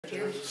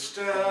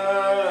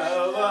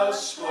Stella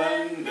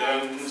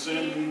Splendens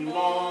in monte,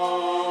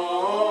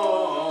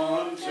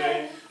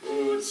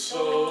 ut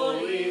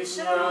solis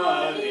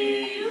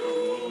radium,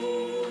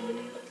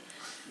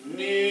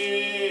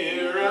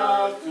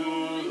 miraculis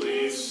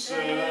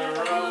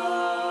serato,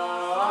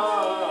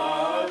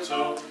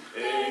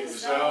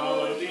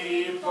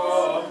 exaudi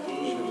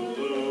populum.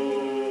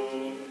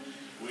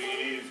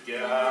 We've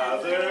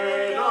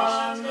gathered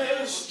on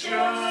this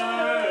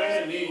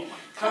journey,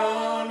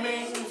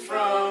 coming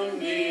from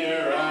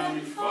near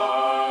and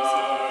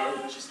far,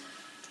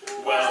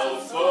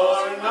 wealth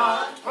or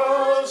not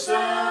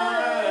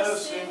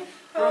possessing,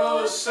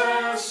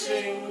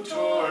 processing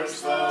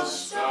towards the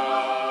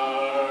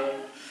star.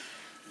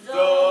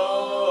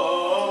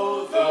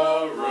 Though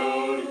the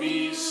road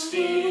be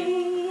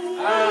steep,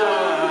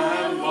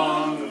 and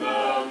among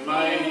the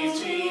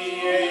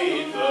mighty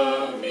aid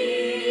the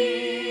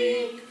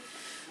meek,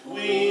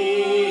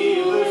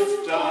 we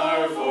lift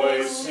our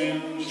voice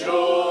in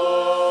joy,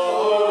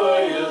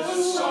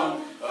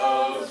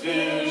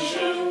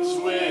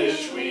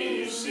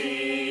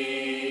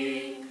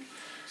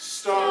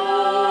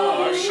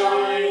 star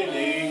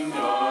shining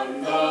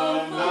on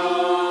the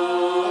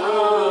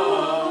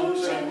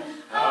mountain,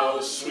 how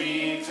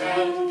sweet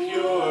and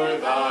pure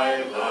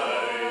thy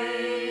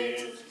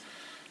light,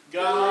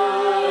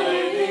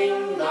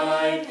 guiding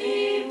thy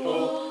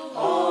people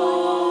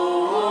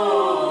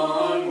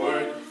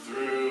onward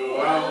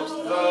throughout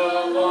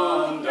the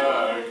long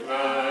dark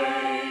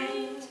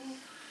night.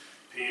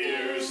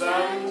 Peers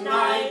and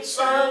knights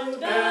and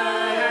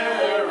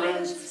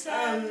barons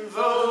and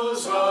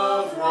those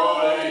of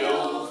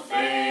royal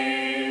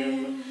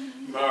fame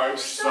march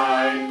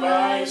side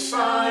by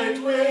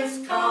side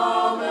with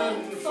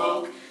common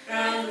folk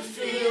and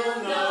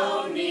feel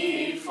no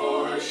need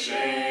for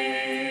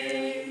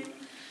shame.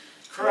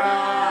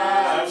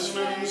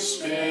 Craftsmen,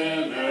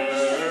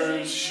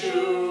 spinners,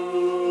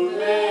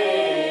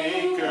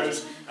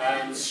 shoemakers,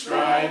 and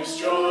scribes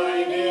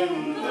join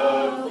in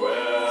the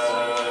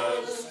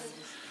quest,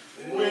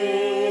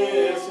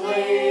 with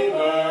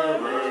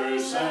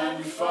laborers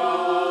and farmers,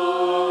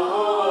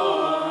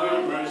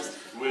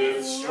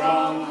 with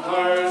strong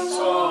hearts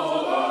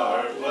all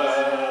are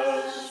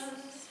blessed.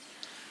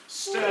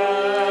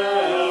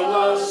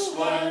 Stella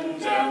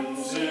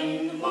Splendens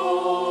in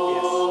monte,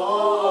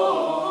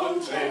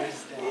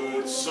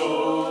 ut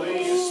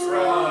solis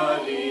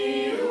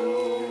radium,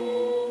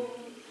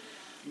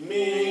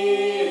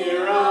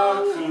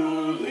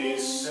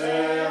 miraculis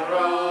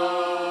serato,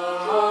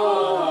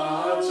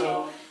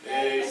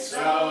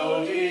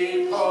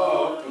 exaudi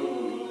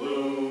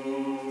populum.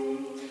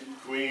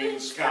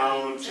 Queens,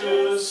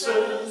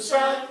 countesses,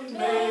 and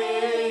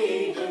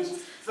maidens,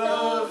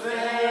 the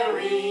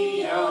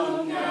very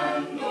young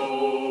and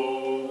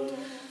old,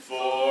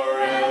 for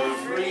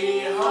every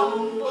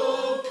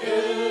humble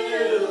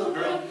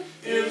pilgrim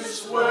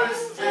is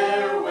worth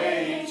their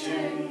weight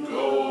in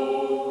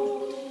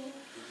gold.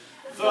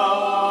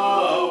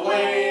 The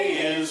way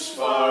is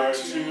far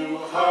too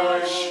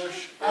harsh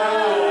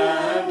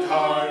and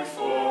hard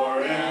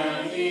for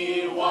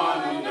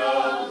anyone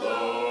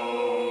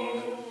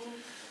alone.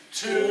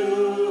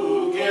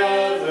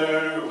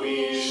 Together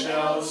we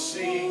shall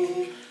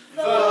seek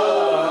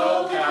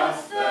the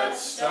path that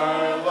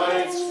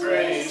starlight's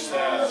grace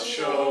hath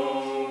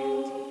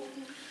shown.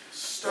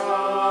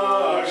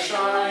 Star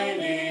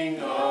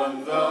shining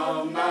on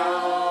the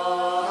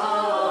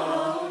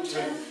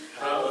mountain,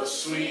 how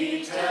sweet